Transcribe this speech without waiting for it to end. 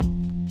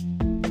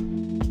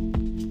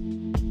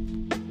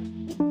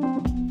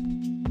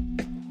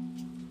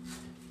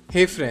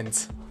Hey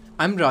friends,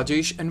 I'm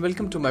Rajesh and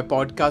welcome to my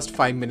podcast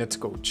 5 Minutes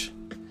Coach,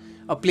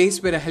 a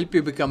place where I help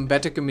you become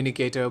better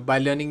communicator by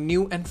learning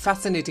new and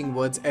fascinating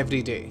words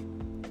every day.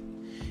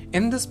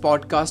 In this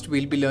podcast,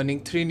 we'll be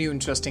learning 3 new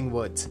interesting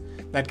words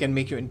that can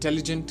make you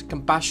intelligent,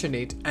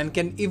 compassionate, and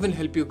can even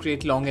help you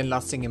create long and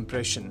lasting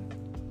impression.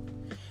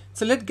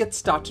 So let's get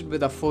started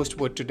with our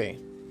first word today.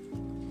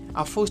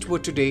 Our first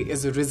word today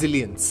is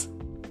resilience.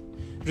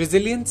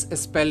 Resilience is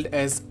spelled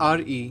as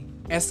R-E-S-I-L-I-E-N-C-E.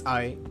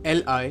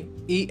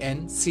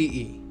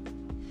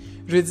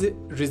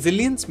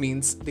 Resilience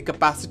means the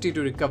capacity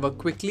to recover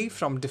quickly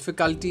from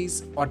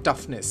difficulties or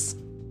toughness.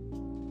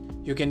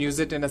 You can use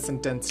it in a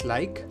sentence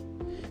like,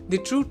 the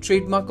true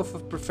trademark of a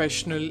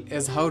professional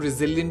is how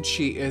resilient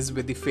she is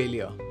with the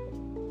failure.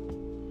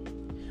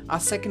 Our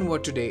second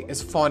word today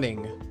is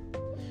fawning.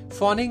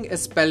 Fawning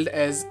is spelled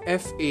as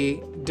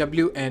F-A-W-N-I-N-G.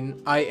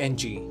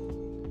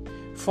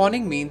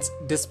 Fawning means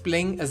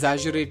displaying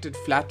exaggerated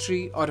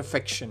flattery or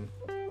affection.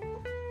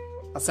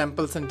 A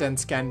sample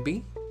sentence can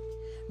be,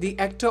 the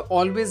actor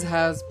always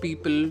has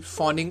people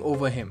fawning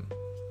over him.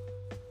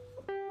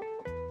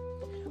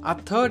 Our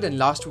third and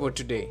last word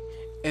today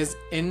is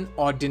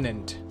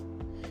inordinate.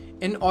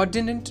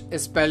 Inordinate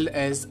is spelled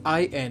as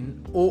I-N-O-R-D-I-N-A-T-E.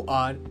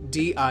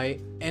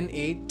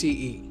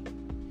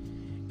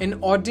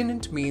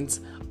 Inordinate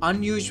means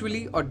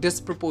unusually or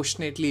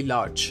disproportionately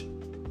large.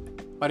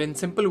 Or in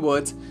simple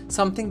words,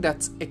 something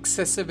that's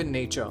excessive in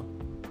nature.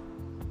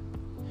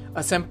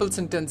 A sample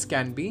sentence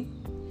can be,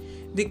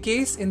 the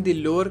case in the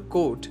lower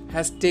court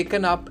has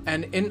taken up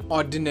an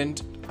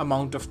inordinate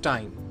amount of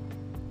time.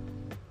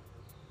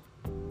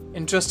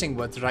 Interesting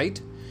words, right?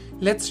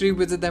 Let's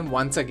revisit them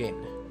once again.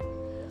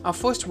 Our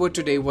first word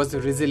today was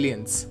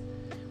resilience,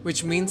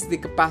 which means the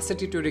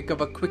capacity to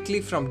recover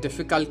quickly from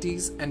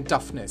difficulties and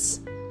toughness.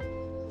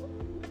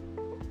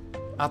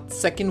 Our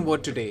second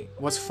word today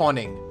was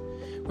fawning,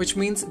 which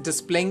means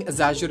displaying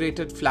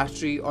exaggerated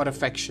flattery or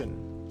affection.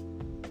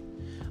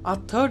 Our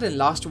third and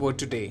last word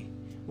today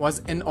was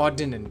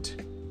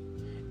inordinate.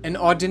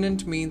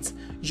 Inordinate means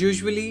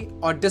usually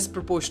or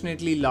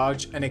disproportionately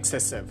large and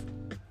excessive.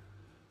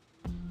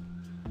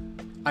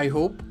 I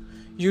hope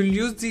you'll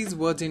use these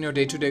words in your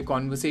day-to-day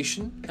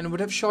conversation and would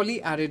have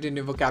surely added in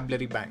your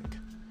vocabulary bank.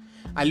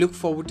 I look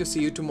forward to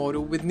see you tomorrow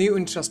with new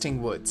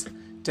interesting words.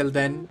 Till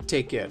then,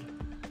 take care.